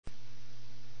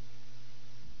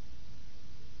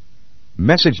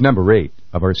Message number 8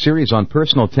 of our series on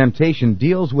personal temptation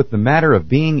deals with the matter of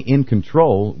being in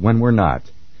control when we're not.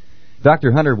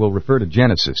 Dr. Hunter will refer to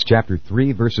Genesis chapter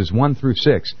 3, verses 1 through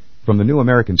 6 from the New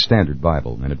American Standard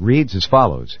Bible, and it reads as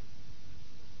follows.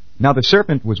 Now the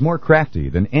serpent was more crafty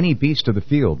than any beast of the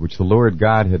field which the Lord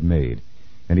God had made.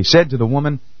 And he said to the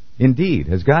woman, Indeed,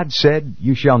 has God said,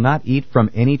 You shall not eat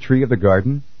from any tree of the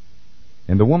garden?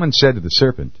 And the woman said to the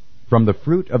serpent, From the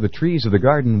fruit of the trees of the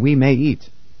garden we may eat.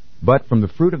 But from the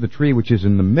fruit of the tree which is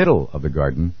in the middle of the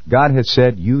garden, God has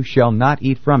said, You shall not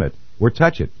eat from it, or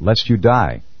touch it, lest you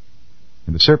die.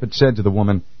 And the serpent said to the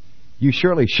woman, You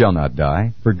surely shall not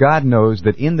die, for God knows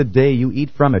that in the day you eat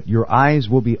from it, your eyes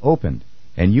will be opened,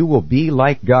 and you will be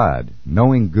like God,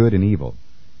 knowing good and evil.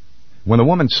 When the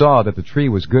woman saw that the tree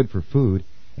was good for food,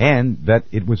 and that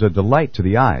it was a delight to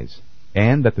the eyes,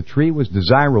 and that the tree was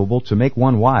desirable to make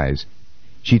one wise,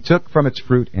 she took from its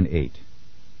fruit and ate.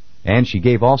 And she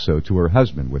gave also to her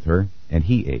husband with her, and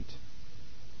he ate.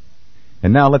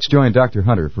 And now let's join Dr.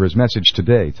 Hunter for his message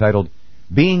today, titled,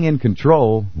 Being in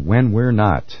Control When We're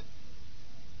Not.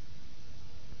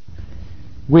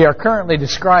 We are currently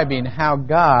describing how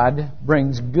God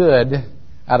brings good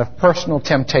out of personal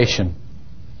temptation.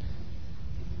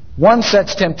 One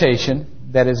such temptation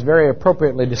that is very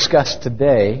appropriately discussed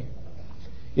today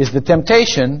is the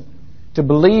temptation to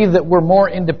believe that we're more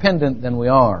independent than we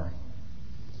are.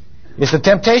 It's the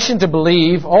temptation to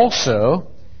believe also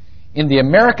in the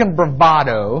American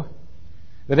bravado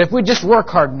that if we just work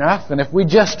hard enough, and if we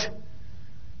just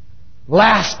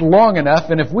last long enough,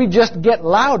 and if we just get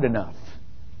loud enough,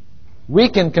 we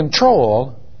can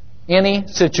control any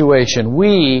situation.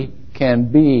 We can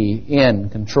be in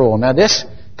control. Now this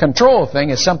control thing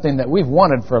is something that we've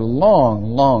wanted for a long,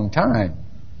 long time.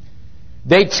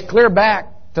 Dates clear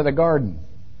back to the garden.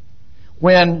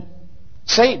 When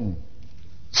Satan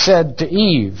said to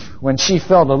Eve, when she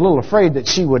felt a little afraid that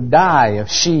she would die if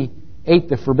she ate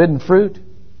the forbidden fruit,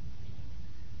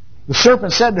 the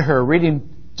serpent said to her, reading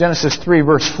Genesis 3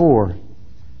 verse 4,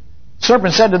 the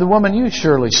serpent said to the woman, You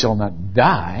surely shall not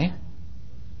die.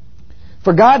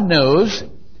 For God knows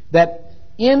that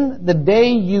in the day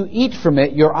you eat from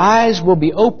it, your eyes will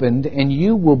be opened, and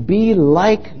you will be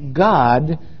like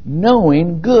God,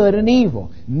 knowing good and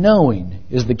evil. Knowing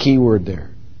is the key word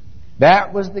there.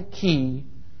 That was the key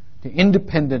to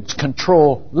independence,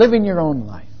 control, living your own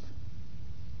life.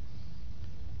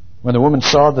 When the woman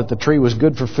saw that the tree was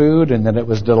good for food and that it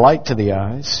was delight to the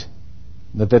eyes,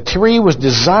 that the tree was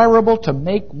desirable to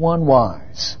make one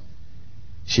wise,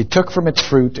 she took from its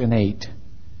fruit and ate.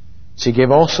 She gave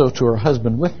also to her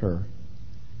husband with her,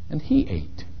 and he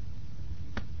ate.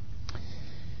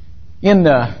 In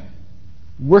the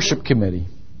worship committee,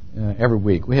 every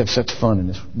week, we have such fun in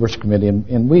this worship committee,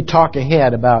 and we talk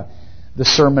ahead about the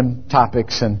sermon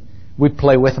topics, and we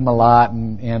play with them a lot,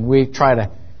 and we try to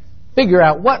figure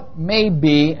out what may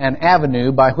be an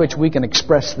avenue by which we can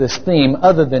express this theme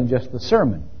other than just the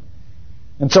sermon.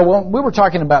 And so when we were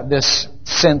talking about this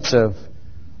sense of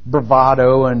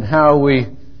bravado and how we,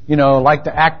 like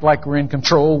to act like we're in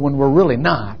control when we're really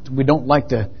not. We don't like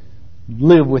to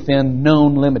live within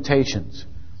known limitations.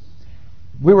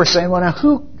 We were saying, well, now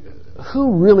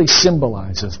who really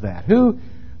symbolizes that? Who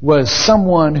was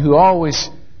someone who always,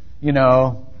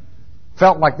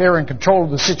 felt like they were in control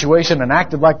of the situation and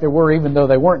acted like they were even though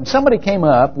they weren't? And somebody came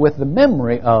up with the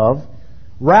memory of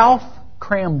Ralph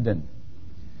Cramden.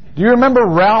 Do you remember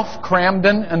Ralph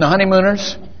Cramden and the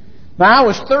Honeymooners? Now, I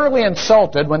was thoroughly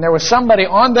insulted when there was somebody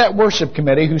on that worship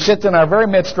committee who sits in our very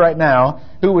midst right now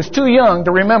who was too young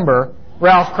to remember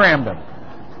Ralph Cramden.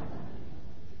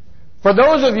 For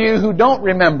those of you who don't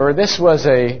remember, this was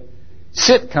a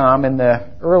sitcom in the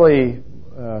early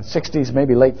 60s,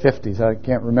 maybe late 50s. I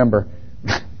can't remember.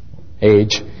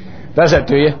 Age does that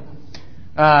to you.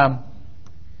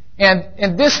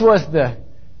 And this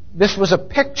was a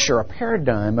picture, a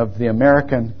paradigm of the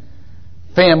American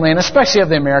family, and especially of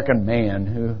the American man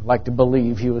who liked to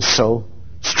believe he was so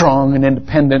strong and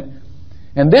independent.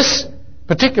 And this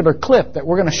particular clip that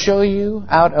we're going to show you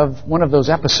out of one of those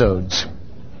episodes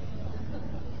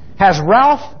has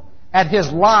Ralph at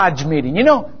his lodge meeting.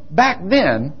 Back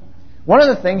then, one of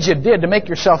the things you did to make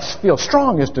yourself feel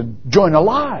strong is to join a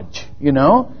lodge, And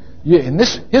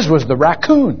his was the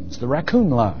Raccoon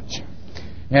Lodge.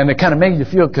 And it kind of made you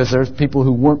feel, because there's people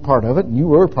who weren't part of it, and you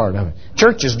were part of it.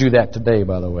 Churches do that today,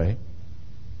 by the way.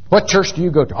 What church do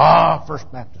you go to? First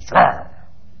Baptist. They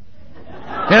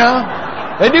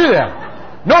do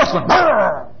that. Northland.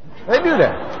 They do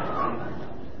that.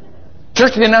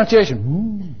 Church of the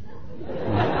Annunciation.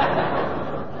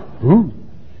 Ooh.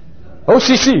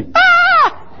 OCC.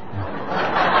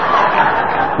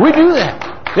 We do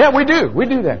that. Yeah, we do. We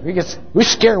do that. We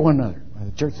scare one another by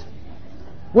the church.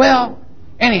 Well,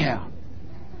 anyhow,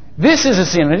 this is a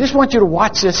scene. I just want you to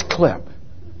watch this clip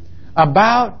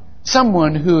about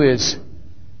someone who is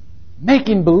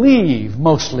making believe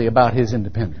mostly about his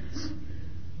independence.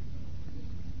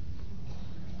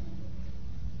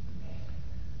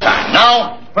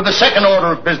 Now, for the second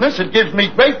order of business, it gives me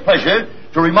great pleasure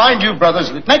to remind you,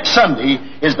 brothers, that next Sunday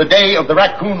is the day of the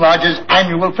Raccoon Lodge's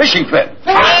annual fishing trip.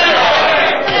 And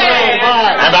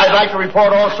I'd like to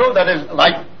report also that,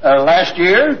 like last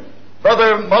year,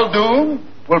 Brother Muldoon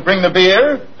will bring the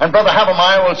beer, and Brother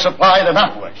Havemeyer will supply the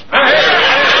knotworks.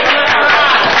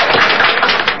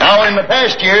 Now, in the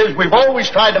past years, we've always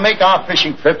tried to make our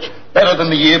fishing trips better than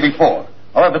the year before.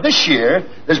 However, this year,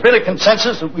 there's been a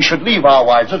consensus that we should leave our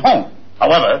wives at home.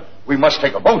 However, we must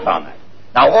take a vote on that.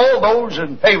 Now, all those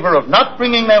in favor of not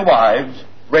bringing their wives,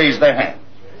 raise their hands.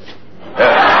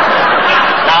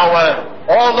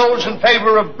 All those in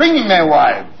favor of bringing their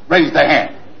wives, raise their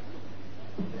hands.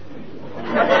 What's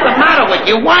the matter with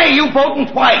you? Why are you voting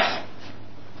twice?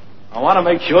 I want to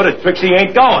make sure that Trixie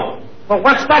ain't going. Well,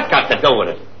 what's that got to do with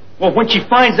it? Well, when she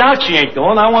finds out she ain't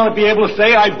going, I want to be able to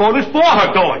say I voted for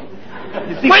her going.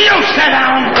 Will you sit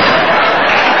down?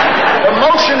 The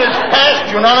motion is passed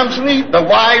unanimously. The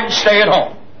wives stay at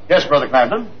home. Yes, Brother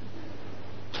Crampton?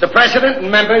 Mr. President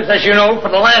and members, as you know, for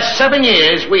the last 7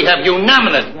 years, we have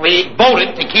unanimously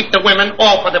voted to keep the women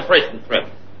off of the fishing trip.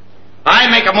 I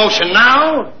make a motion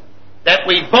now that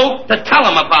we vote to tell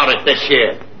them about it this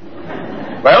year.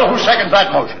 Well, who seconds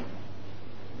that motion?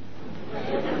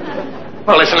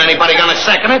 Well, isn't anybody going to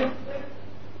second it?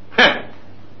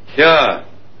 Sure.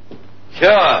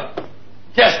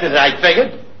 Just as I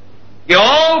figured. You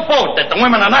all vote that the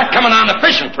women are not coming on the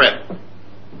fishing trip.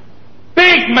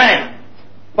 Big men.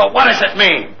 But what does it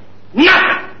mean?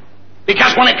 Nothing.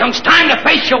 Because when it comes time to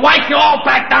face your wife, you all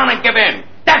back down and give in.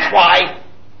 That's why.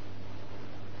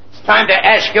 It's time to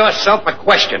ask yourself a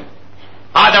question.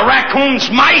 Are the raccoons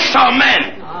mice or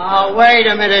men? Oh, wait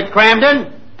a minute,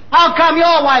 Cramden. How come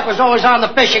your wife was always on the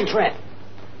fishing trip?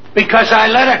 Because I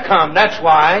let her come, that's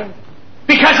why.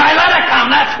 Because I let her come,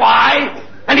 that's why.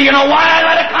 And do you know why I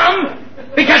let her come?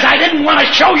 Because I didn't want to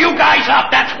show you guys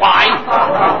up, that's why.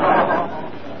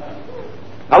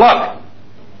 Now look,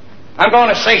 I'm going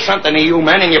to say something to you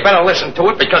men, and you better listen to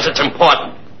it because it's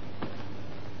important.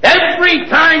 Every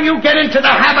time you get into the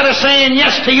habit of saying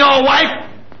yes to your wife,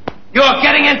 you're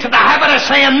getting into the habit of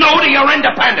saying no to your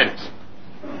independence.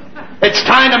 It's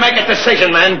time to make a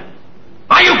decision, men.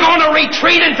 Are you going to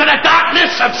retreat into the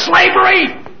darkness of slavery?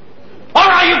 Or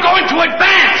are you going to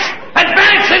advance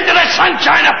into the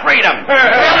sunshine of freedom?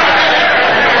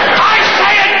 I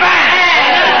say advance!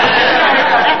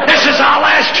 This is our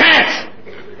last chance.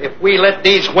 If we let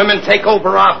these women take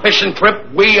over our fishing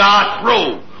trip, we are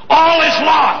through. All is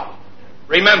lost.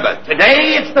 Remember,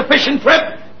 today it's the fishing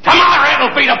trip. Tomorrow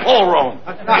it'll be the pool room.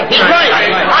 He's right.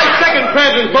 I second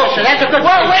President's motion. That's a good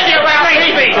Well, with you,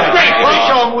 Ralphie.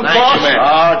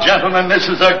 Gentlemen, this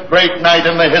is a great night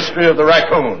in the history of the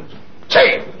raccoons.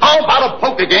 Say, how about a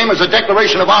poker game as a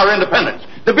declaration of our independence?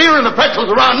 The beer and the pretzels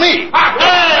are on me. Thank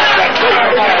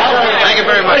you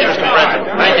very much, Mr. President.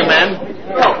 Thank you, man.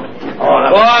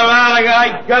 Well, I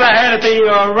gotta hand it to you,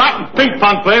 a rotten ping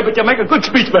pong player, but you make a good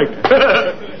speech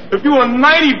maker. If you were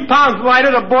 90 pounds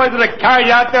lighter, the boys would have carried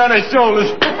you out there on their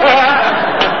shoulders.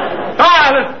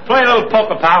 Let's play a little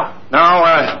poker, pal. No,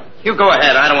 you go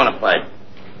ahead. I don't want to play.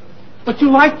 But you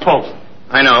like poker.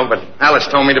 I know, but Alice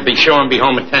told me to be sure and be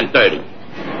home at 10:30.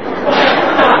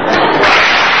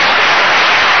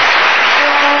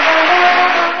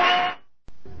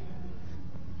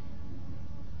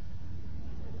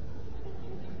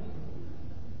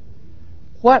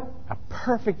 What a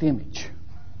perfect image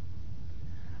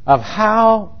of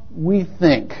how we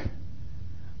think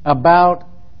about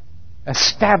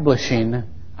establishing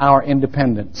our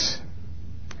independence.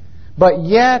 But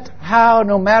yet, how,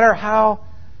 no matter how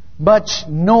much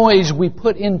noise we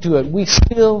put into it, we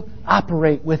still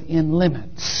operate within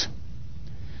limits.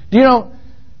 Do you know,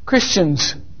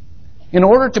 Christians, in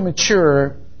order to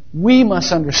mature, we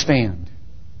must understand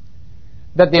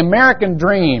that the American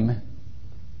dream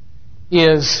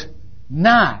is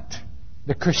not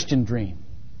the Christian dream.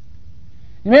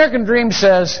 The American dream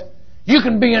says, you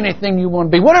can be anything you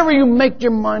want to be. Whatever you make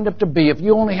your mind up to be, if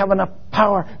you only have enough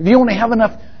power, if you only have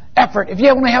enough effort, if you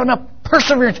only have enough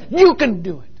perseverance, you can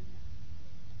do it.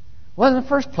 Well, in the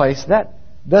first place, that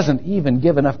doesn't even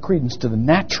give enough credence to the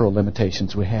natural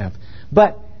limitations we have.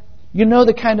 But you know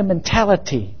the kind of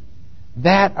mentality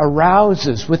that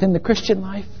arouses within the Christian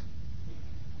life?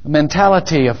 A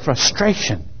mentality of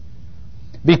frustration.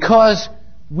 Because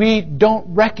we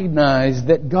don't recognize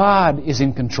that God is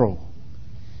in control.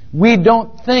 We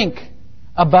don't think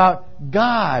about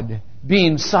God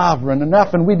being sovereign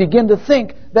enough, and we begin to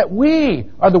think that we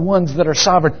are the ones that are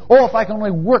sovereign. Oh, if I can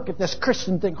only work at this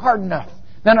Christian thing hard enough,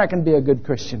 then I can be a good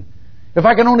Christian. If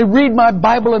I can only read my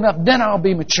Bible enough, then I'll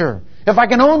be mature. If I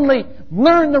can only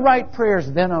learn the right prayers,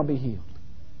 then I'll be healed.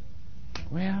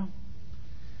 Well,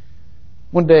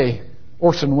 one day,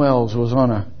 Orson Welles was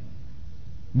on a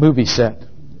movie set.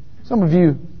 Some of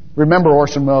you remember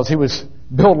Orson Welles. He was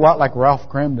built a lot like Ralph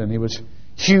Cramden. He was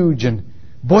huge and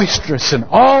boisterous and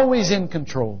always in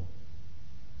control.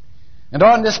 And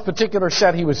on this particular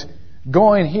set, he was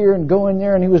going here and going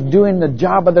there, and he was doing the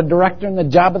job of the director and the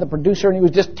job of the producer, and he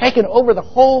was just taking over the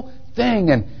whole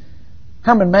thing. And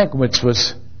Herman Mankiewicz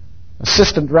was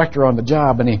assistant director on the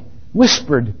job, and he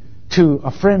whispered to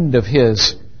a friend of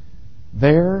his,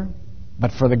 "There,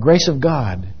 but for the grace of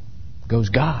God, goes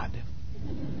God."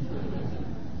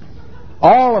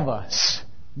 All of us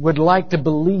would like to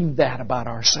believe that about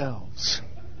ourselves.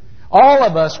 All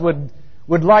of us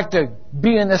would like to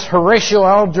be in this Horatio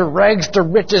Alger rags to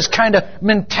riches kind of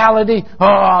mentality. Oh,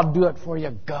 I'll do it for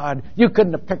you, God. You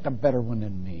couldn't have picked a better one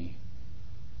than me.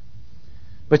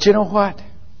 But you know what?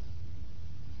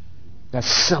 That's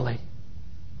silly.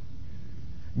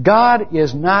 God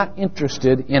is not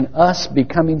interested in us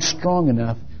becoming strong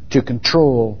enough to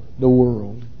control the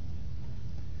world.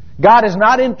 God is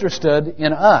not interested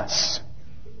in us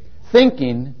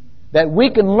thinking that we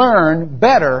can learn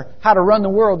better how to run the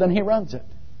world than He runs it.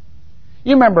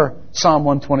 You remember Psalm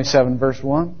 127, verse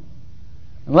 1?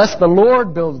 Unless the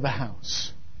Lord builds the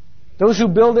house, those who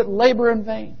build it labor in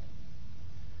vain.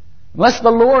 Unless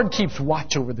the Lord keeps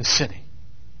watch over the city,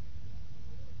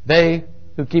 they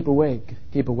who keep awake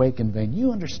in vain.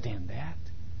 You understand that.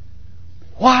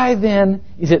 Why then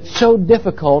is it so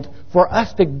difficult for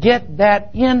us to get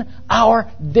that in our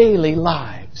daily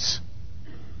lives?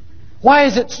 Why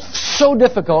is it so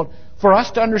difficult for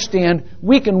us to understand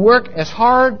we can work as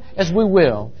hard as we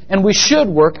will, and we should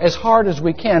work as hard as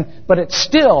we can, but it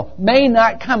still may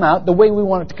not come out the way we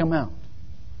want it to come out?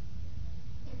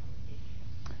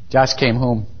 Josh came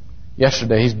home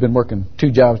yesterday. He's been working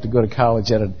 2 jobs to go to college.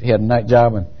 He had a night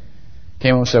job, and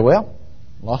came home and said, "Well,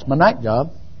 lost my night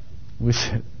job." We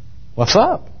said, "What's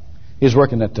up?" He was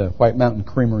working at the White Mountain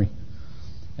Creamery.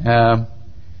 He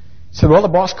said, "Well, the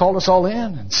boss called us all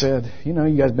in and said, you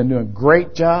guys have been doing a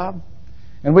great job.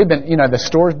 And we've been, the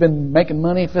store's been making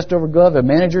money, fist over glove. The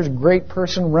manager's a great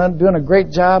person, doing a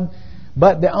great job.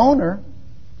 But the owner,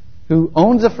 who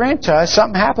owns the franchise,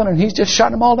 something happened and he's just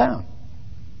shutting them all down."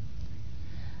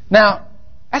 Now,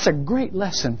 that's a great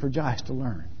lesson for Josh to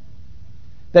learn.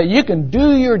 That you can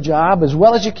do your job as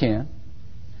well as you can.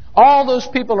 All those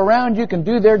people around you can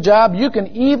do their job. You can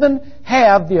even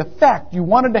have the effect you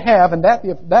wanted to have, and that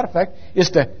effect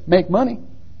is to make money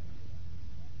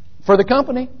for the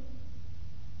company.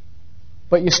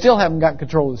 But you still haven't got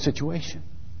control of the situation,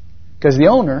 because the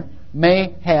owner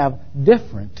may have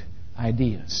different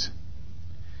ideas.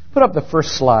 Put up the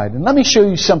first slide, and let me show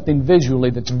you something visually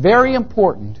that's very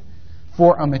important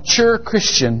for a mature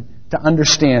Christian to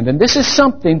understand. And this is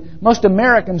something most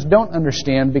Americans don't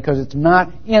understand because it's not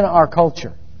in our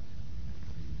culture.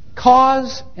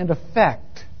 Cause and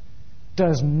effect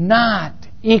does not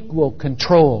equal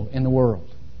control in the world.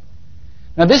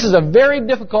 Now, this is a very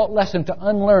difficult lesson to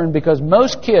unlearn, because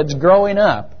most kids growing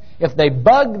up, if they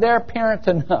bug their parents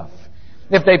enough,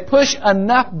 if they push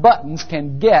enough buttons,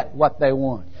 can get what they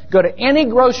want. Go to any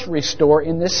grocery store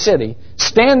in this city,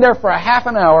 stand there for a half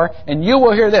an hour, and you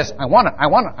will hear this: "I want it, I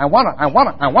want it, I want it, I want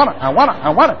it, I want it, I want it, I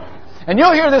want it." And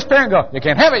you'll hear this parent go, "You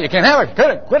can't have it, you can't have it, quit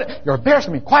it, quit it. You're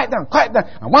embarrassing me, quiet down, quiet down.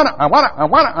 I want it, I want it, I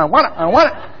want it, I want it, I want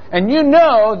it." And you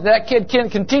know that kid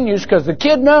continues, because the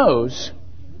kid knows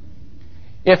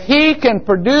if he can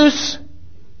produce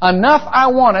enough "I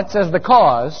want it's" as the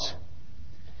cause,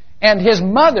 and his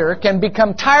mother can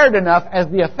become tired enough as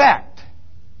the effect,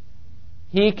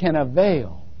 he can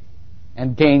avail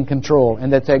and gain control.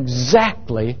 And that's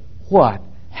exactly what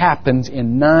happens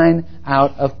in 9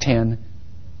 out of 10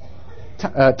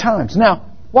 times. Now,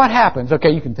 what happens?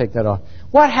 Okay, you can take that off.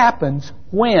 What happens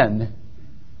when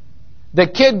the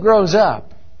kid grows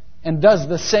up and does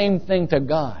the same thing to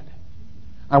God?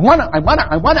 "I want it, I want it,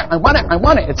 I want it, I want it, I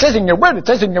want it. It says in your word, it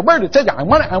says in your word, it says, I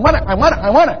want it, I want it, I want it, I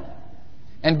want it."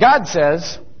 And God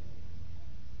says,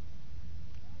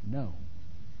 "No.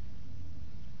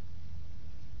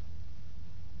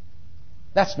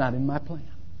 That's not in my plan."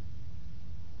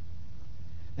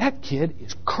 That kid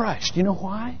is crushed. You know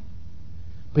why?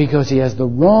 Because he has the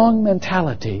wrong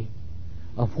mentality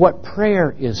of what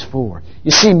prayer is for.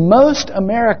 You see, most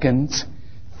Americans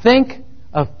think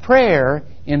of prayer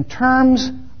in terms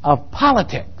of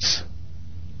politics.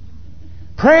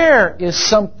 Prayer is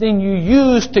something you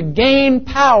use to gain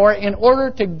power in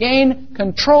order to gain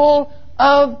control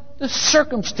of the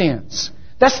circumstance.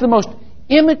 That's the most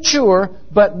immature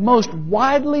but most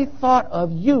widely thought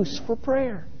of use for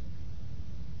prayer.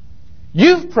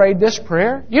 You've prayed this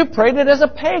prayer. You prayed it as a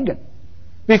pagan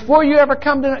before you ever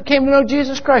came to know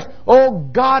Jesus Christ. Oh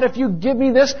God, if you give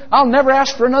me this, I'll never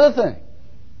ask for another thing.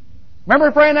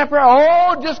 Remember praying that prayer?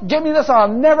 Oh, just give me this, I'll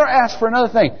never ask for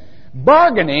another thing.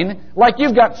 Bargaining like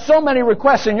you've got so many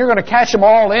requests and you're going to cash them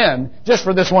all in just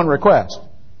for this one request.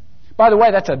 By the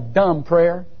way, that's a dumb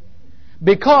prayer.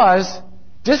 Because,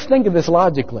 just think of this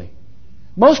logically.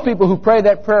 Most people who pray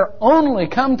that prayer only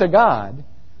come to God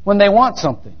when they want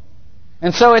something.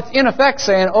 And so it's in effect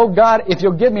saying, oh God, if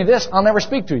you'll give me this, I'll never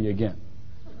speak to you again.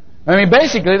 I mean,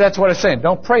 basically that's what it's saying.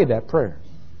 Don't pray that prayer.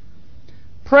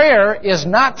 Prayer is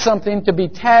not something to be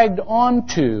tagged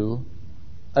onto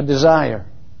a desire.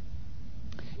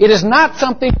 It is not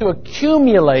something to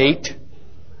accumulate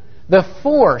the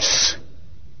force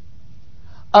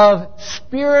of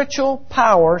spiritual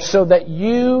power so that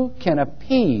you can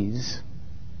appease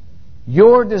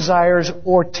your desires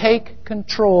or take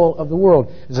control of the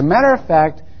world. As a matter of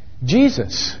fact,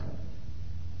 Jesus,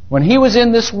 when He was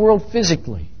in this world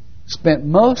physically, spent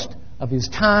most of His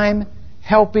time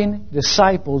helping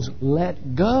disciples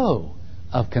let go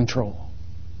of control.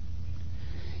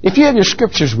 If you have your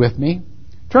scriptures with me,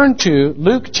 turn to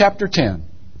Luke chapter 10.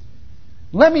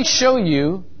 Let me show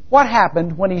you what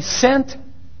happened when He sent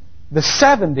the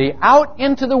 70 out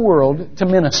into the world to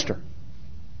minister.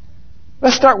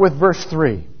 Let's start with verse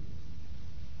 3.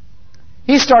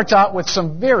 He starts out with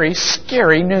some very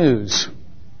scary news.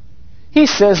 He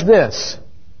says this: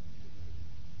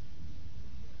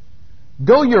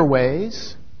 Go your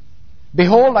ways.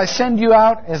 Behold, I send you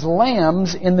out as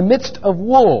lambs in the midst of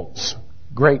wolves.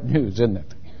 Great news, isn't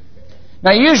it?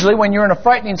 Now, usually when you're in a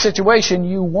frightening situation,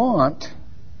 you want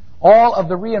all of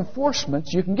the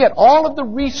reinforcements you can get, all of the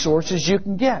resources you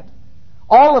can get,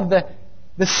 all of the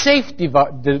safety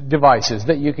devices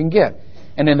that you can get.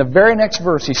 And in the very next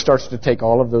verse, he starts to take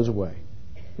all of those away.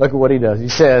 Look at what he does. He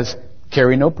says,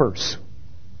 carry no purse,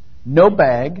 no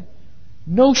bag,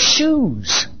 no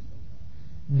shoes.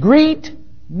 Greet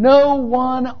no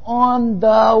one on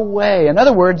the way. In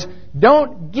other words,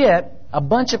 don't get a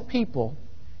bunch of people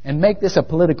and make this a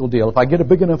political deal. If I get a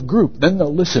big enough group, then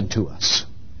they'll listen to us.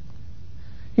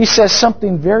 He says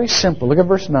something very simple. Look at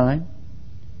verse 9.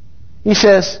 He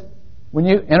says, when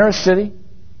you enter a city,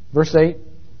 verse 8,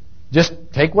 just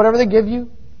take whatever they give you.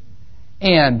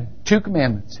 And 2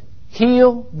 commandments.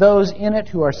 Heal those in it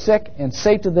who are sick and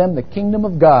say to them, the kingdom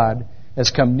of God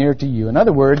has come near to you. In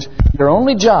other words, your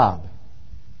only job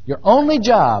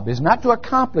is not to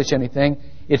accomplish anything.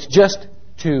 It's just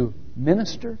to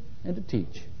minister and to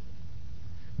teach.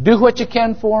 Do what you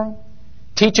can for them.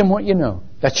 Teach them what you know.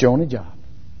 That's your only job.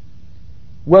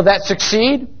 Will that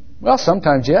succeed? Well,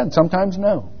 sometimes yeah, and sometimes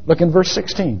no. Look in verse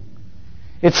 16.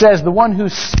 It says, the one who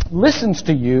listens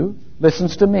to you,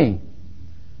 listens to me.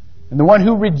 And the one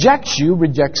who rejects you,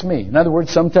 rejects me. In other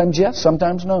words, sometimes yes,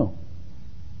 sometimes no.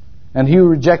 And he who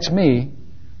rejects me,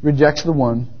 rejects the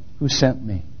one who sent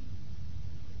me.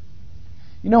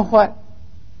 You know what?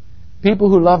 People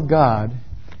who love God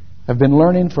have been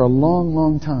learning for a long,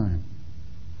 long time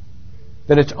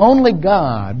that it's only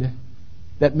God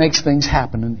that makes things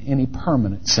happen in any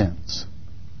permanent sense.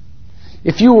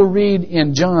 If you will read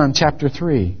in John chapter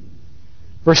 3,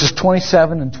 verses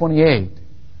 27 and 28,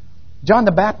 John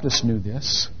the Baptist knew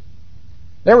this.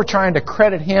 They were trying to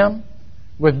credit him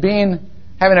with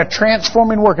having a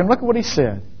transforming work. And look at what he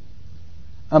said.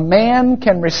 A man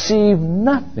can receive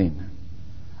nothing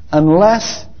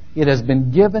unless it has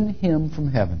been given him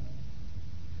from heaven.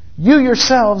 You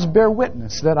yourselves bear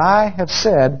witness that I have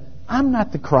said, I'm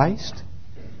not the Christ,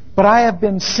 but I have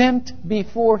been sent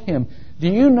before him. Do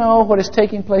you know what is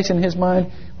taking place in his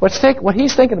mind? What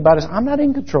he's thinking about is, I'm not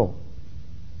in control.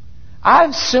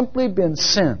 I've simply been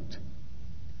sent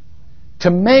to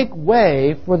make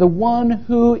way for the one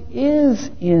who is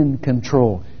in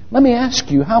control. Let me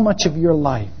ask you, how much of your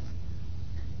life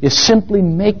is simply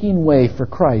making way for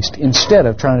Christ instead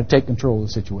of trying to take control of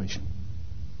the situation?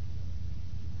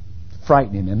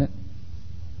 Frightening, isn't it?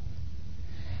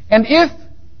 And if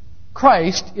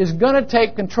Christ is going to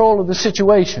take control of the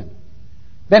situation,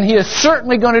 then He is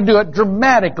certainly going to do it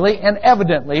dramatically and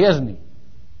evidently, isn't He?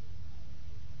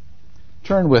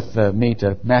 Turn with me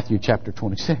to Matthew chapter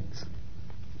 26.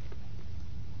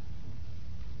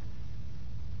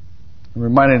 I'm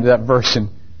reminded of that verse in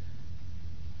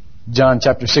John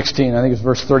chapter 16, I think it's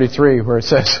verse 33, where it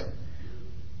says,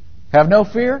 "Have no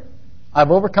fear,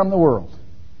 I've overcome the world."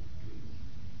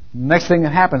 The next thing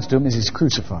that happens to him is he's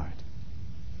crucified.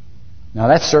 Now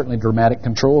that's certainly dramatic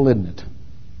control, isn't it?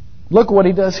 Look what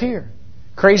he does here.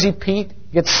 Crazy Pete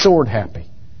gets sword happy.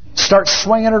 Starts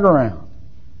swinging it around.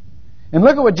 And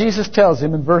look at what Jesus tells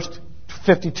him in verse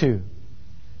 52.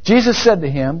 Jesus said to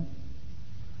him,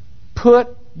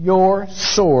 "Put your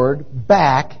sword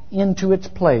back into its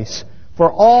place, for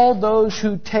all those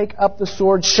who take up the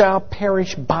sword shall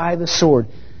perish by the sword."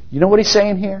 You know what he's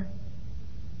saying here?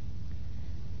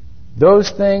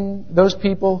 Those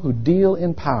people who deal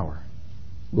in power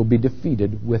will be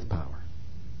defeated with power.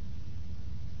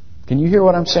 Can you hear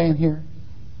what I'm saying here?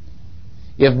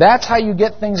 If that's how you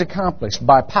get things accomplished,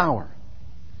 by power,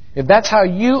 if that's how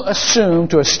you assume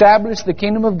to establish the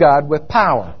kingdom of God with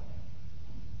power,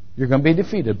 you're going to be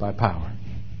defeated by power.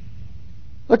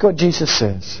 Look what Jesus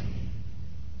says.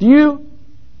 "Do you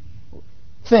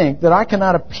think that I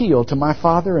cannot appeal to my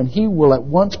Father and He will at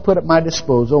once put at my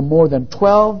disposal more than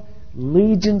 12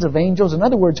 legions of angels?" In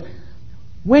other words,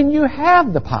 when you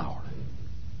have the power,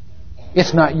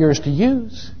 it's not yours to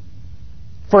use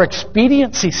for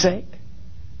expediency's sake.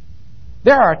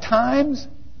 There are times,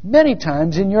 many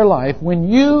times in your life, when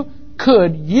you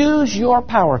could use your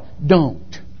power.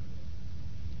 Don't.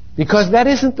 Because that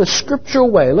isn't the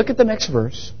scriptural way. Look at the next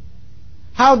verse.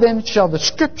 "How then shall the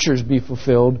scriptures be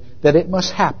fulfilled that it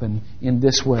must happen in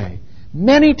this way?"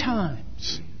 Many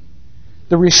times,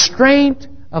 the restraint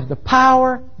of the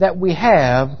power that we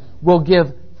have will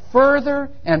give further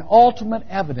and ultimate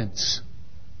evidence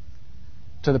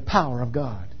to the power of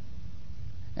God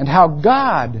and how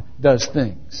God does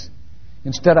things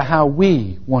instead of how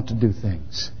we want to do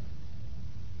things.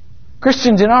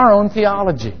 Christians, in our own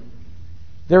theology,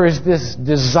 there is this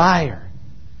desire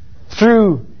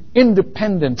through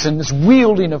independence and this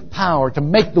wielding of power to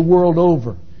make the world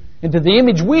over into the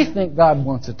image we think God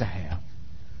wants it to have.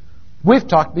 We've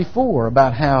talked before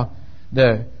about how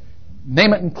the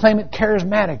name it and claim it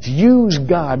charismatics use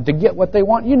God to get what they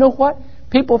want. You know what?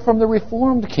 People from the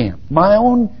Reformed camp, my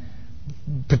own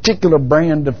particular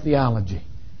brand of theology,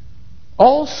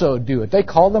 also do it. They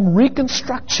call them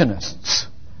Reconstructionists.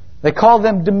 They call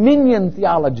them Dominion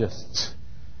theologists.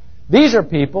 These are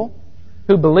people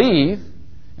who believe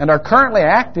and are currently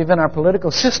active in our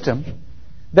political system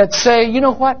that say, you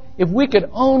know what? If we could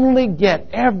only get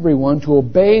everyone to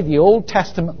obey the Old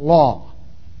Testament law,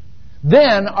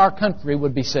 then our country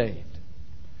would be saved.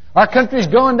 Our country's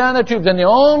going down the tubes, and the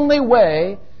only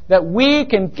way that we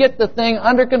can get the thing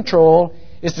under control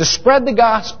is to spread the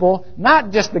gospel,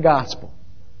 not just the gospel,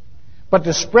 but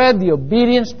to spread the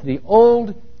obedience to the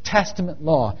Old Testament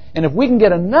law. And if we can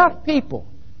get enough people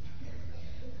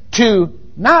to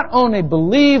not only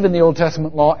believe in the Old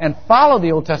Testament law and follow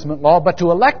the Old Testament law, but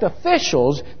to elect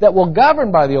officials that will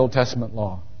govern by the Old Testament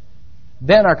law,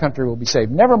 then our country will be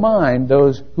saved. Never mind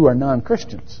those who are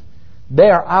non-Christians. They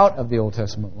are out of the Old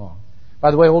Testament law.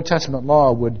 By the way, Old Testament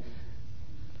law would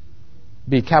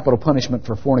be capital punishment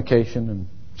for fornication and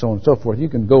so on and so forth. You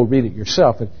can go read it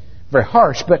yourself. It's very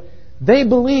harsh, but they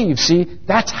believe, see,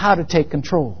 that's how to take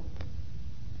control.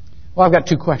 Well, I've got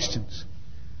two questions.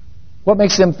 What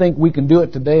makes them think we can do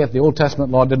it today if the Old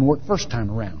Testament law didn't work first time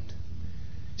around?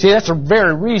 See, that's the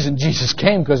very reason Jesus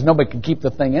came, because nobody could keep the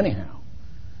thing anyhow.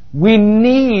 We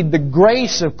need the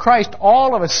grace of Christ.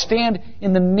 All of us stand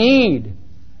in the need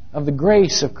of the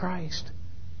grace of Christ.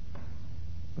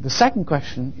 But the second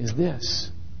question is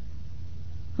this.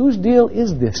 Whose deal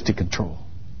is this to control?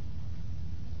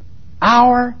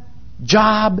 Our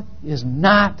job is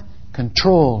not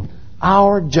control.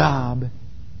 Our job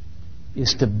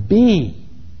is to be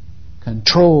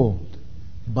controlled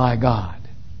by God.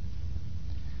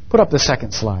 Put up the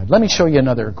second slide. Let me show you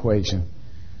another equation.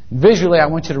 Visually, I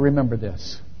want you to remember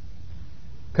this.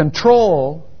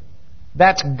 Control,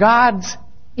 that's God's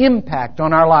impact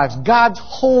on our lives, God's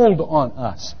hold on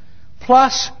us,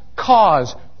 plus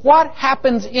cause. What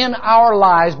happens in our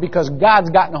lives because God's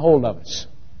gotten a hold of us?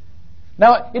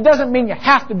 Now, it doesn't mean you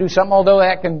have to do something, although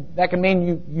that can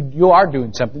mean you are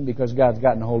doing something because God's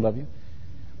gotten a hold of you.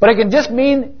 But it can just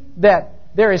mean that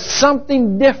there is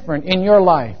something different in your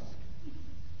life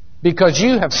because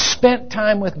you have spent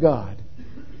time with God,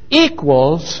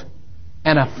 equals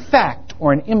an effect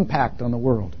or an impact on the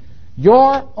world.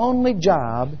 Your only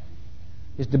job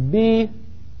is to be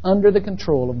under the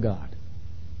control of God.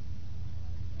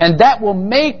 And that will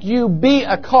make you be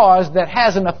a cause that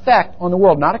has an effect on the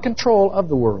world, not a control of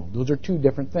the world. Those are two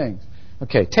different things.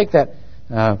 Okay, take that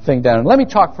thing down. And let me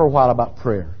talk for a while about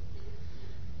prayer.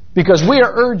 Because we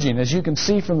are urging, as you can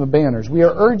see from the banners, we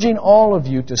are urging all of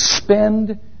you to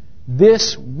spend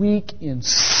this week in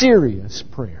serious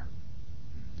prayer.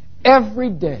 Every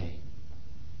day.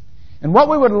 And what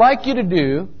we would like you to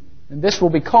do, and this will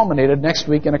be culminated next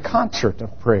week in a concert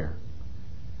of prayer.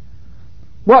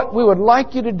 What we would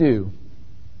like you to do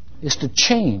is to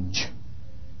change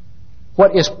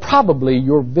what is probably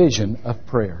your vision of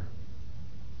prayer.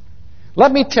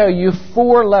 Let me tell you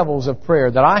 4 levels of prayer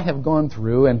that I have gone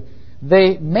through, and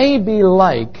they may be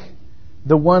like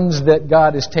the ones that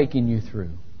God is taking you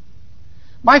through.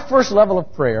 My first level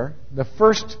of prayer, the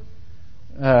first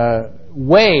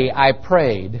way I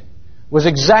prayed, was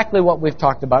exactly what we've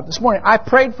talked about this morning. I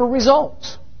prayed for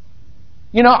results.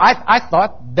 You know, I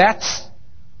thought that's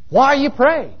why you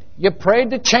prayed. You prayed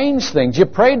to change things. You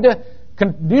prayed to,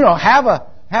 have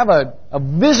a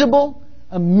visible,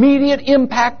 immediate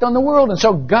impact on the world. And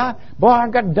so God, boy, I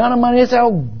got down on my knees.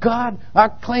 Oh God, I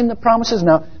claim the promises.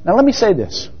 Now let me say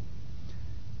this.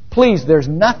 Please, there's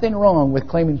nothing wrong with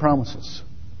claiming promises.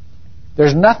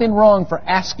 There's nothing wrong for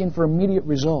asking for immediate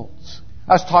results.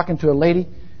 I was talking to a lady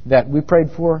that we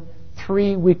prayed for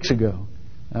 3 weeks ago.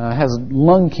 Has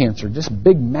lung cancer, just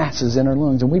big masses in her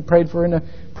lungs. And we prayed for her in a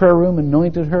prayer room,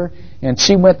 anointed her. And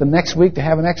she went the next week to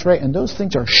have an x-ray. And those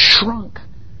things are shrunk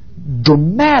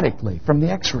dramatically from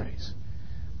the x-rays.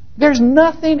 There's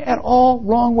nothing at all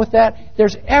wrong with that.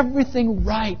 There's everything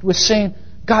right with saying,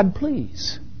 God,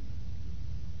 please,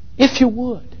 if you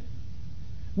would.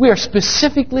 We are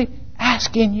specifically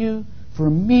asking you for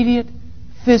immediate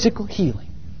physical healing.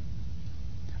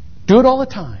 Do it all the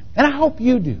time. And I hope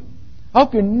you do. I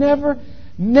hope you're never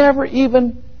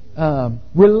even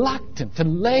reluctant to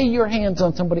lay your hands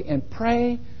on somebody and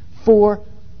pray for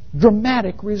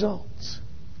dramatic results.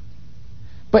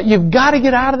 But you've got to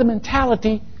get out of the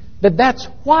mentality that that's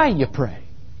why you pray.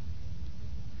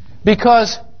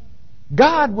 Because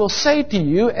God will say to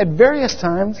you at various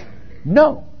times,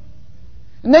 no.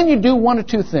 And then you do one of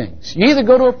 2 things. You either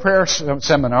go to a prayer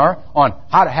seminar on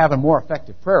how to have a more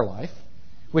effective prayer life,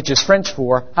 which is French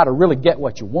for how to really get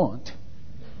what you want,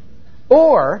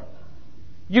 or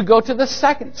you go to the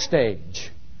second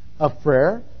stage of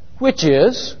prayer, which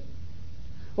is,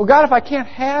 well, God, if I can't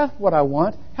have what I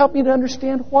want, help me to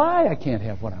understand why I can't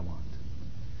have what I want.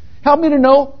 Help me to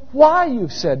know why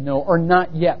you've said no or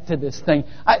not yet to this thing.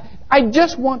 I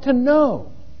just want to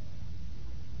know.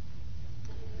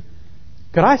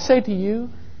 Could I say to you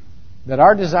that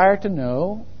our desire to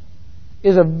know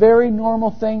is a very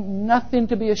normal thing, nothing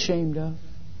to be ashamed of,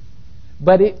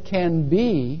 but it can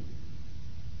be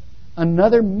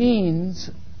another means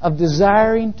of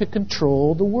desiring to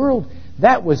control the world.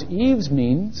 That was Eve's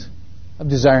means of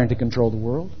desiring to control the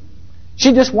world.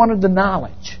 She just wanted the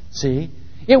knowledge, see?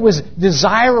 It was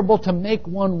desirable to make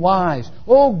one wise.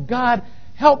 Oh, God,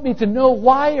 help me to know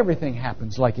why everything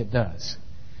happens like it does.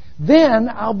 Then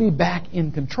I'll be back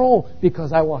in control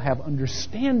because I will have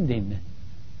understanding.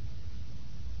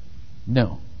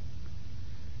 No.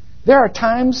 There are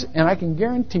times, and I can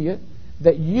guarantee it,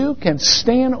 that you can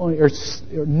stand on or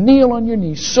kneel on your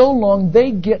knees so long they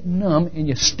get numb and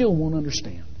you still won't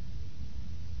understand.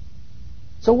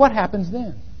 So what happens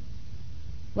then?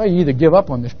 Well, you either give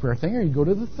up on this prayer thing or you go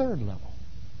to the 3rd level.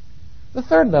 The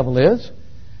 3rd level is,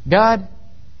 God,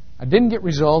 I didn't get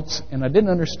results and I didn't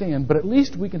understand, but at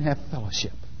least we can have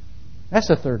fellowship. That's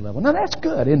the 3rd level. Now that's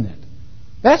good, isn't it?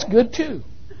 That's good too.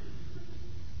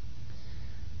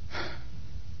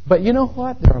 But you know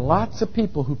what? There are lots of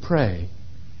people who pray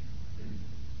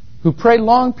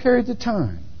long periods of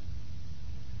time,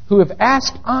 who have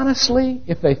asked honestly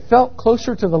if they felt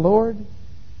closer to the Lord.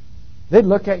 They'd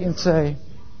look at you and say,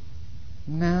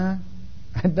 nah,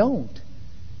 I don't.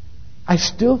 I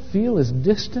still feel as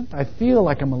distant. I feel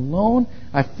like I'm alone.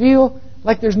 I feel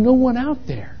like there's no one out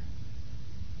there.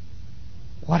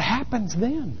 What happens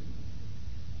then?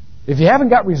 If you haven't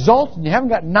got results and you haven't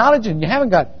got knowledge and you haven't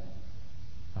got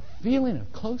a feeling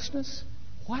of closeness,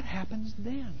 what happens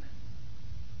then?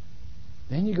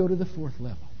 Then you go to the 4th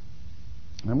level.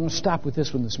 And I'm going to stop with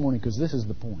this one this morning because this is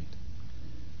the point.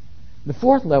 The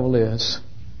 4th level is,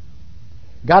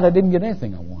 God, I didn't get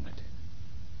anything I wanted.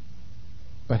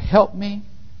 But help me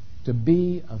to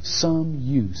be of some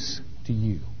use to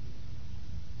you.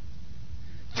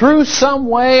 Through some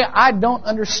way I don't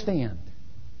understand,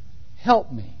 help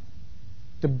me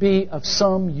to be of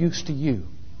some use to you.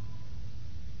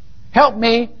 Help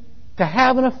me to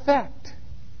have an effect,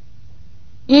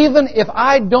 even if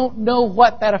I don't know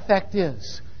what that effect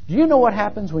is. Do you know what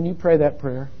happens when you pray that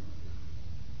prayer?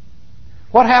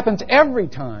 What happens every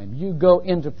time you go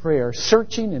into prayer,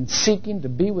 searching and seeking to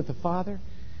be with the Father?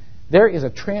 there is a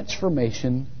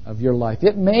transformation of your life.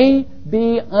 It may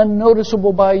be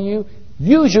unnoticeable by you.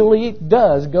 Usually it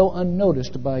does go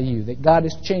unnoticed by you, that God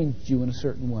has changed you in a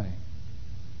certain way.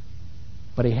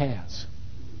 But He has.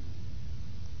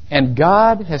 And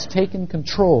God has taken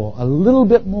control a little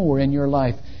bit more in your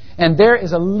life. And there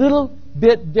is a little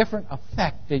bit different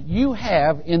effect that you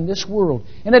have in this world.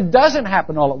 And it doesn't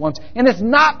happen all at once. And it's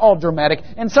not all dramatic.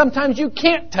 And sometimes you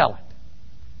can't tell it.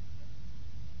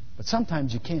 But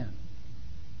sometimes you can.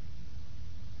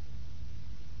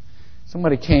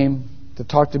 Somebody came to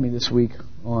talk to me this week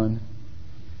on...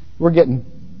 We're getting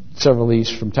several of these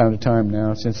from time to time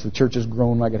now, since the church has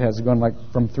grown like it has. It's gone like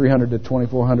from 300 to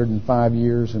 2,400 in 5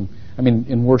 years,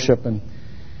 in worship. And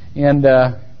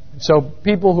so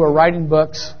people who are writing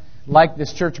books like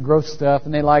this church growth stuff,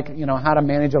 and they like, how to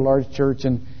manage a large church.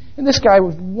 And this guy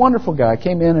was a wonderful guy.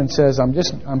 Came in and says, I'm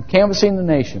canvassing the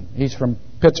nation. He's from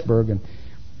Pittsburgh,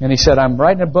 and he said, I'm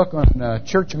writing a book on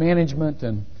church management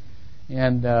and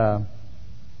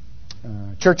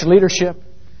church leadership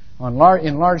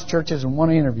in large churches, and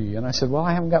want to interview you. And I said, well,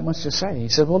 I haven't got much to say. He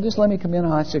said, well, just let me come in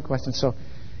and I'll ask you a question. So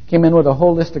came in with a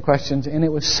whole list of questions, and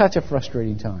it was such a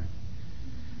frustrating time.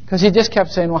 Because he just kept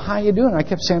saying, well, how are you doing? I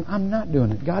kept saying, I'm not doing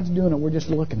it. God's doing it. We're just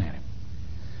looking at Him.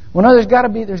 Well, no, there's got to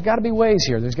be ways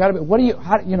here. There's got to be.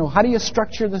 How do you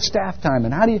structure the staff time?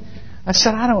 And how do you? I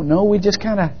said, I don't know. We just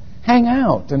kind of hang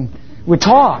out and we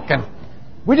talk and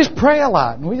we just pray a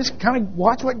lot and we just kind of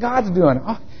watch what God's doing.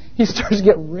 Oh, he starts to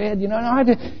get red.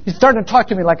 He's starting to talk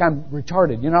to me like I'm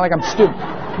retarded. Like I'm stupid.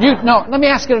 Let me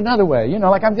ask it another way.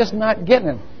 Like I'm just not getting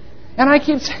it. And I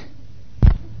keep saying,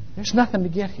 there's nothing to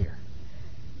get here.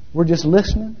 We're just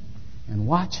listening and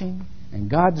watching, and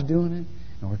God's doing it,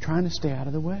 and we're trying to stay out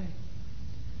of the way.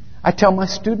 I tell my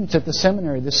students at the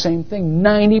seminary the same thing.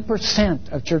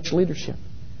 90% of church leadership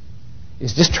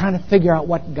is just trying to figure out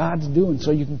what God's doing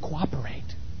so you can cooperate.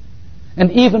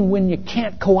 And even when you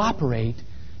can't cooperate,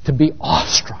 to be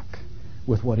awestruck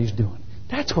with what He's doing.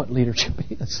 That's what leadership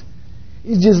is.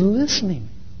 It's just listening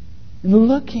and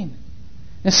looking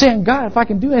and saying, God, if I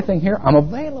can do anything here, I'm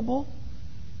available.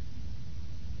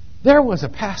 There was a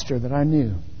pastor that I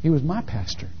knew. He was my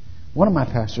pastor. One of my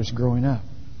pastors growing up.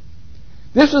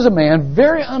 This was a man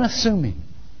very unassuming.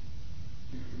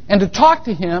 And to talk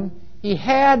to him, he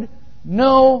had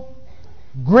no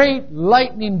great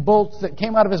lightning bolts that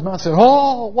came out of his mouth and said,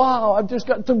 oh, wow, I've just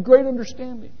got some great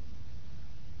understanding.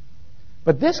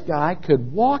 But this guy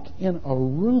could walk in a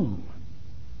room.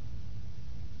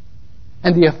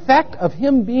 And the effect of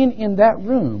him being in that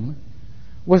room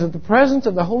was that the presence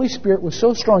of the Holy Spirit was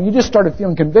so strong, you just started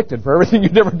feeling convicted for everything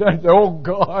you'd ever done. You said, oh,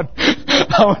 God,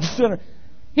 I'm a sinner.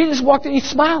 He just walked in, he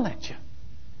smiled at you.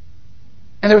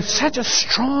 And there was such a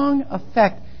strong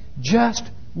effect just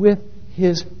with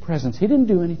His presence. He didn't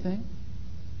do anything.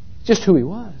 It's just who He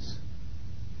was.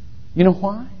 You know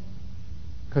why?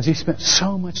 Because he spent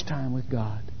so much time with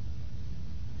God.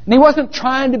 And he wasn't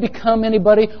trying to become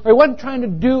anybody, or he wasn't trying to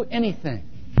do anything.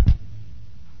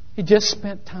 He just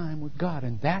spent time with God,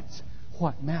 and that's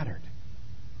what mattered.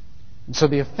 And so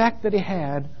the effect that he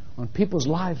had on people's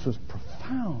lives was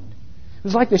profound. It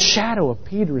was like the shadow of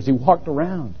Peter as he walked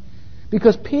around.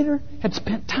 Because Peter had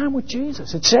spent time with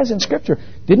Jesus. It says in Scripture,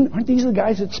 aren't these the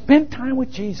guys that spent time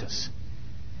with Jesus?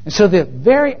 And so the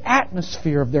very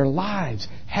atmosphere of their lives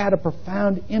had a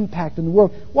profound impact in the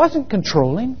world. It wasn't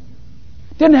controlling.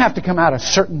 It didn't have to come out a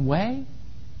certain way.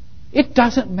 It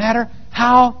doesn't matter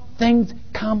how things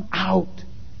come out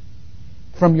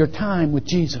from your time with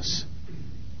Jesus.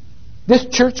 This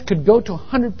church could go to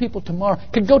 100 people tomorrow.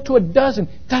 Could go to 12. It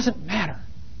doesn't matter.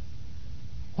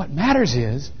 What matters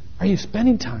is, are you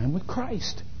spending time with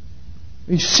Christ?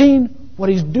 Are you seeing what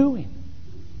He's doing?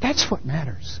 That's what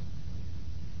matters.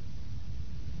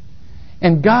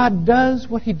 And God does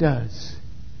what He does,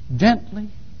 gently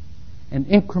and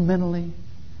incrementally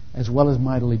as well as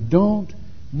mightily. Don't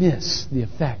miss the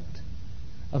effect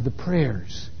of the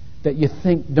prayers that you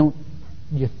think don't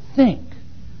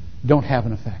have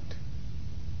an effect.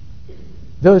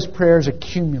 Those prayers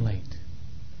accumulate,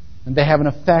 and they have an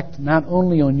effect not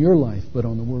only on your life but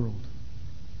on the world.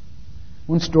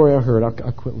 One story I heard,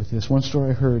 I'll quit with this. One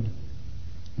story I heard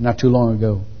not too long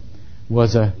ago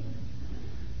was a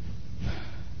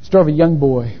story of a young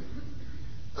boy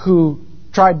who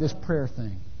tried this prayer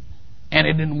thing, and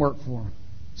it didn't work for him.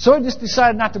 So he just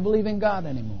decided not to believe in God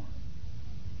anymore.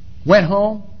 Went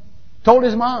home, told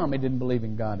his mom he didn't believe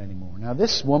in God anymore. Now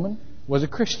this woman was a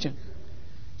Christian.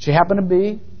 She happened to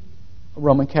be a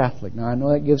Roman Catholic. Now I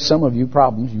know that gives some of you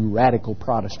problems, you radical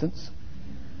Protestants.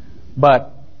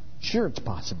 But sure, it's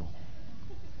possible.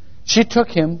 She took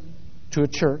him to a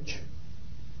church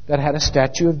that had a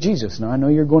statue of Jesus. Now, I know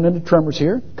you're going into tremors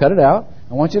here. Cut it out.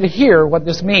 I want you to hear what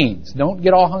this means. Don't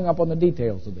get all hung up on the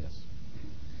details of this.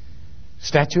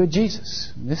 Statue of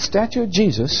Jesus. And this statue of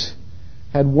Jesus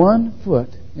had one foot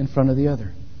in front of the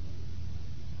other.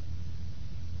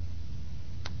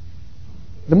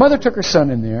 The mother took her son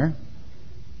in there,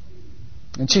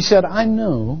 and she said, I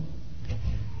know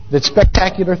that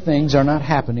spectacular things are not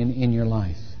happening in your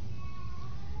life.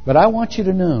 But I want you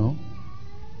to know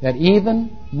that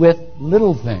even with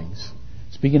little things,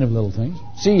 speaking of little things,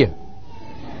 see you.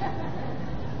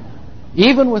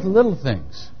 Even with little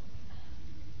things,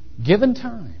 given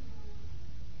time,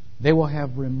 they will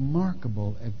have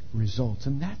remarkable results.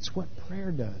 And that's what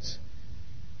prayer does.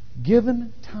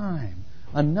 Given time,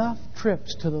 enough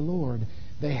trips to the Lord,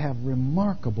 they have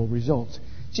remarkable results.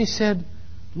 She said,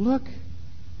 look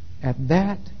at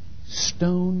that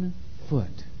stone foot.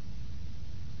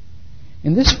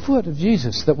 And this foot of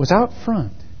Jesus that was out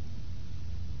front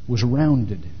was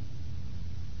rounded.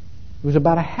 It was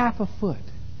about a half a foot.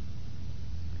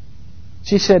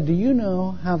 She said, do you know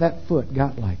how that foot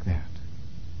got like that?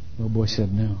 The little boy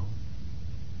said, no.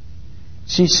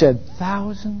 She said,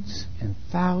 thousands and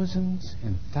thousands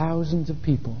and thousands of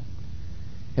people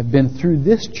have been through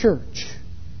this church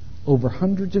over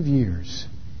hundreds of years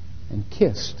and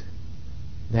kissed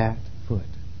that foot.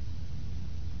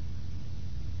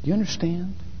 Do you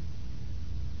understand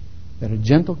that a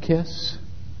gentle kiss,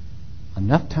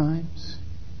 enough times,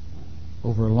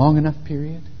 over a long enough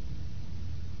period,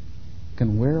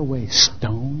 can wear away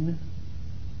stone?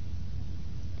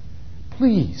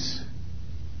 Please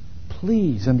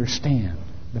understand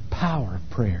the power of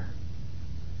prayer.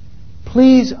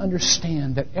 Please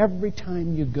understand that every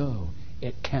time you go,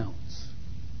 it counts.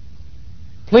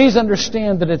 Please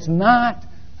understand that it's not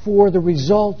for the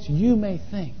results you may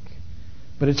think,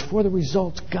 but it's for the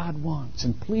results God wants.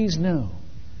 And please know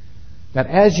that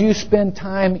as you spend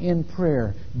time in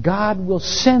prayer, God will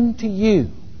send to you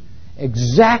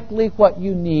exactly what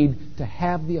you need to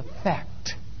have the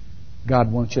effect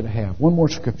God wants you to have. One more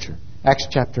scripture. Acts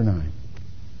chapter 9.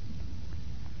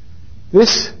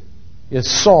 This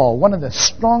is Saul, one of the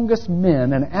strongest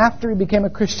men, and after he became a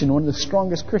Christian, one of the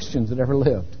strongest Christians that ever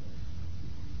lived.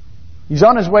 He's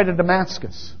on his way to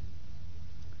Damascus.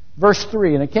 Verse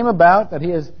 3, and it came about that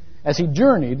as he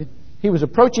journeyed, he was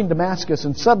approaching Damascus,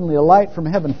 and suddenly a light from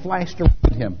heaven flashed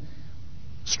around him.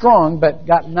 Strong, but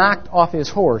got knocked off his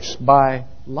horse by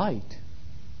light.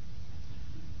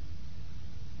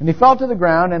 And he fell to the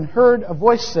ground and heard a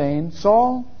voice saying,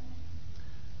 Saul,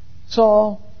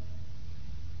 Saul,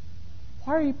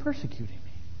 why are you persecuting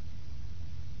me?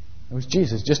 It was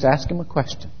Jesus. Just ask him a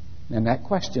question. And that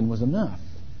question was enough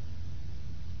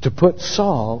to put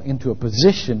Saul into a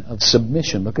position of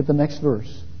submission. Look at the next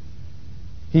verse.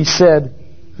 He said,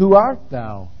 who art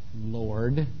thou,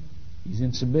 Lord? He's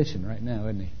in submission right now,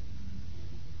 isn't he?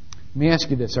 Let me ask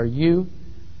you this. Are you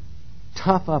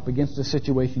tough up against a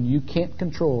situation you can't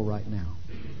control right now?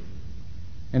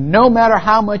 And no matter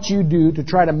how much you do to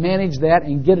try to manage that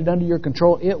and get it under your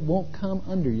control, it won't come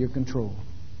under your control.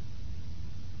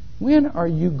 When are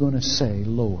you going to say,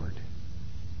 Lord?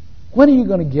 When are you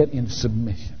going to get in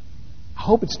submission? I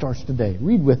hope it starts today.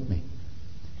 Read with me.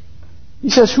 He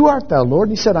says, who art thou, Lord?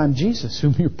 And he said, I'm Jesus,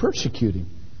 whom you're persecuting.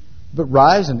 But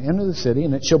rise and enter the city,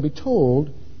 and it shall be told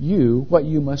you what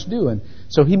you must do. And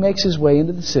so he makes his way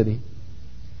into the city.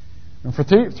 And for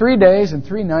 3 days and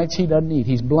 3 nights he doesn't eat.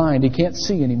 He's blind. He can't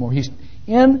see anymore. He's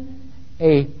in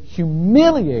a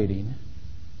humiliating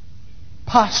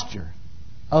posture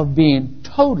of being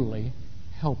totally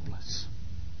helpless.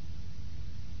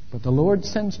 But the Lord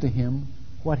sends to him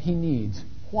what he needs.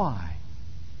 Why?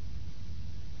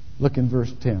 Look in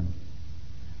verse 10.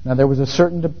 Now there was a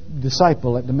certain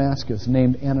disciple at Damascus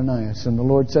named Ananias, and the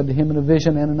Lord said to him in a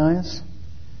vision, Ananias?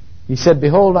 He said,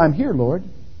 behold, I'm here, Lord.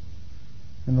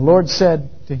 And the Lord said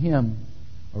to him,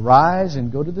 arise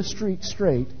and go to the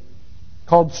street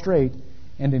called Straight,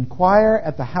 and inquire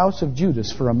at the house of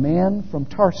Judas for a man from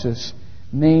Tarsus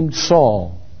named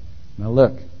Saul. Now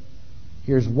look,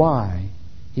 here's why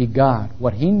he got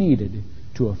what he needed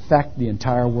to affect the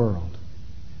entire world.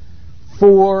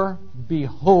 For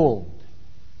behold,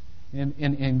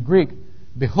 in Greek,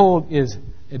 behold is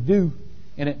edu,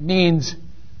 and it means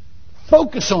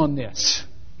focus on this.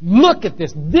 Look at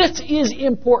this. This is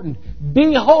important.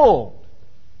 Behold,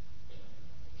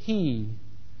 he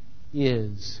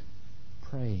is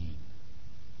praying.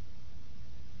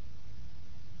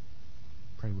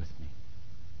 Pray with me.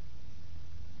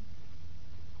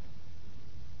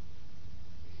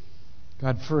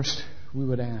 God, first we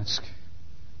would ask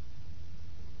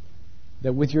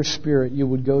that with your Spirit you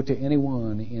would go to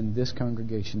anyone in this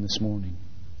congregation this morning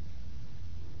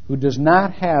who does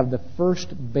not have the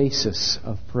first basis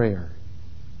of prayer,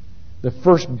 the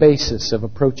first basis of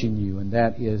approaching you, and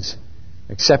that is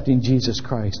accepting Jesus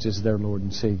Christ as their Lord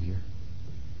and Savior.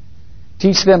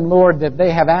 Teach them, Lord, that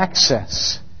they have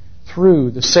access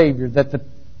through the Savior, that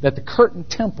the curtain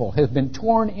temple has been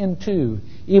torn in two,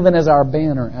 even as our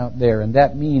banner out there, and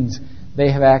that means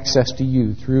they have access to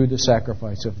you through the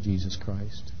sacrifice of Jesus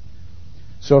Christ.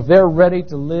 So if they're ready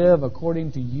to live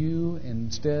according to you and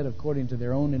instead according to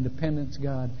their own independence,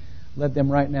 God, let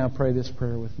them right now pray this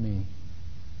prayer with me.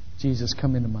 Jesus,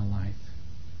 come into my life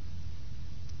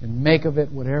and make of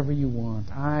it whatever you want.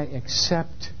 I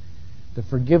accept the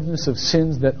forgiveness of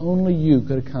sins that only you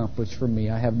could accomplish for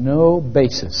me. I have no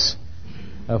basis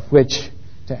of which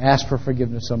to ask for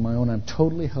forgiveness on my own. I'm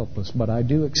totally helpless, but I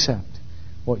do accept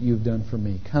what you've done for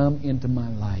me. Come into my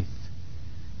life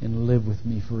and live with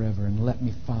me forever and let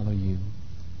me follow you.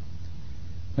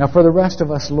 Now for the rest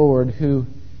of us, Lord, who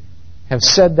have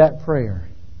said that prayer,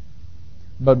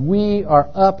 but we are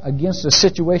up against a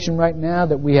situation right now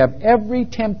that we have every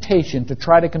temptation to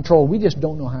try to control. We just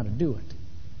don't know how to do it.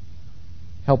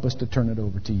 Help us to turn it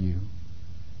over to you.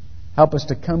 Help us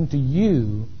to come to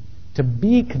you to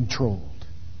be controlled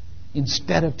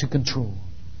instead of to control.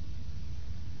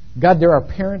 God, there are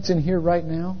parents in here right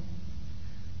now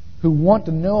who want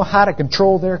to know how to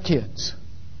control their kids.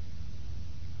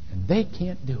 And they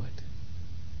can't do it.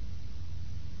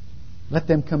 Let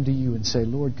them come to you and say,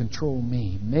 Lord, control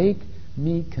me. Make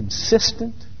me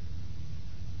consistent.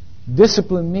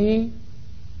 Discipline me,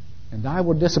 and I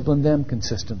will discipline them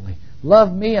consistently.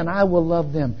 Love me, and I will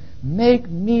love them. Make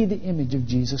me the image of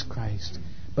Jesus Christ.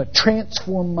 But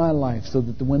transform my life so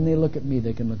that when they look at me,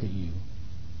 they can look at you.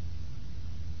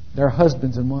 There are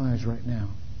husbands and wives right now.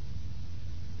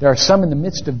 There are some in the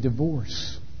midst of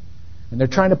divorce. And they're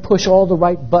trying to push all the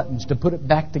right buttons to put it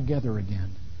back together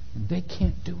again. And they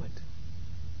can't do it.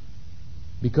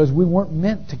 Because we weren't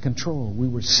meant to control. We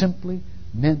were simply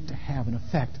meant to have an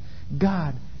effect.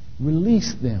 God,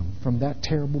 release them from that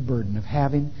terrible burden of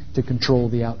having to control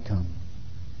the outcome.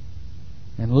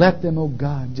 And let them, oh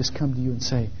God, just come to you and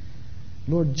say,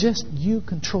 Lord, just you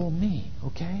control me,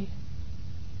 okay?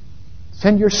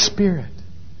 Send your Spirit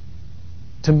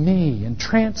to me and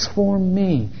transform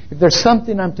me. If there's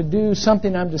something I'm to do,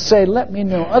 something I'm to say, let me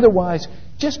know. Otherwise,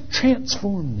 just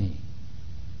transform me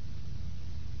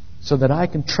so that I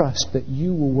can trust that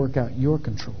you will work out your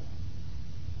control.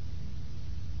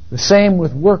 The same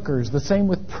with workers, the same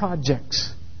with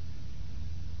projects.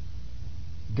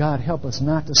 God, help us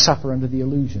not to suffer under the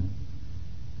illusion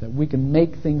that we can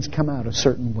make things come out a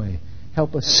certain way.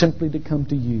 Help us simply to come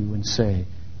to you and say,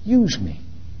 use me.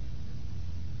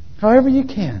 However you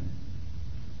can.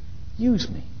 Use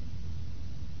me.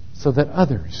 So that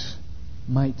others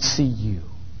might see you.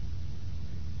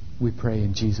 We pray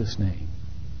in Jesus' name.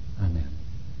 Amen.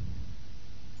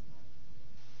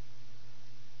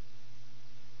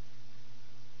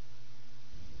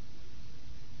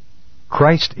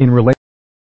 Christ in relation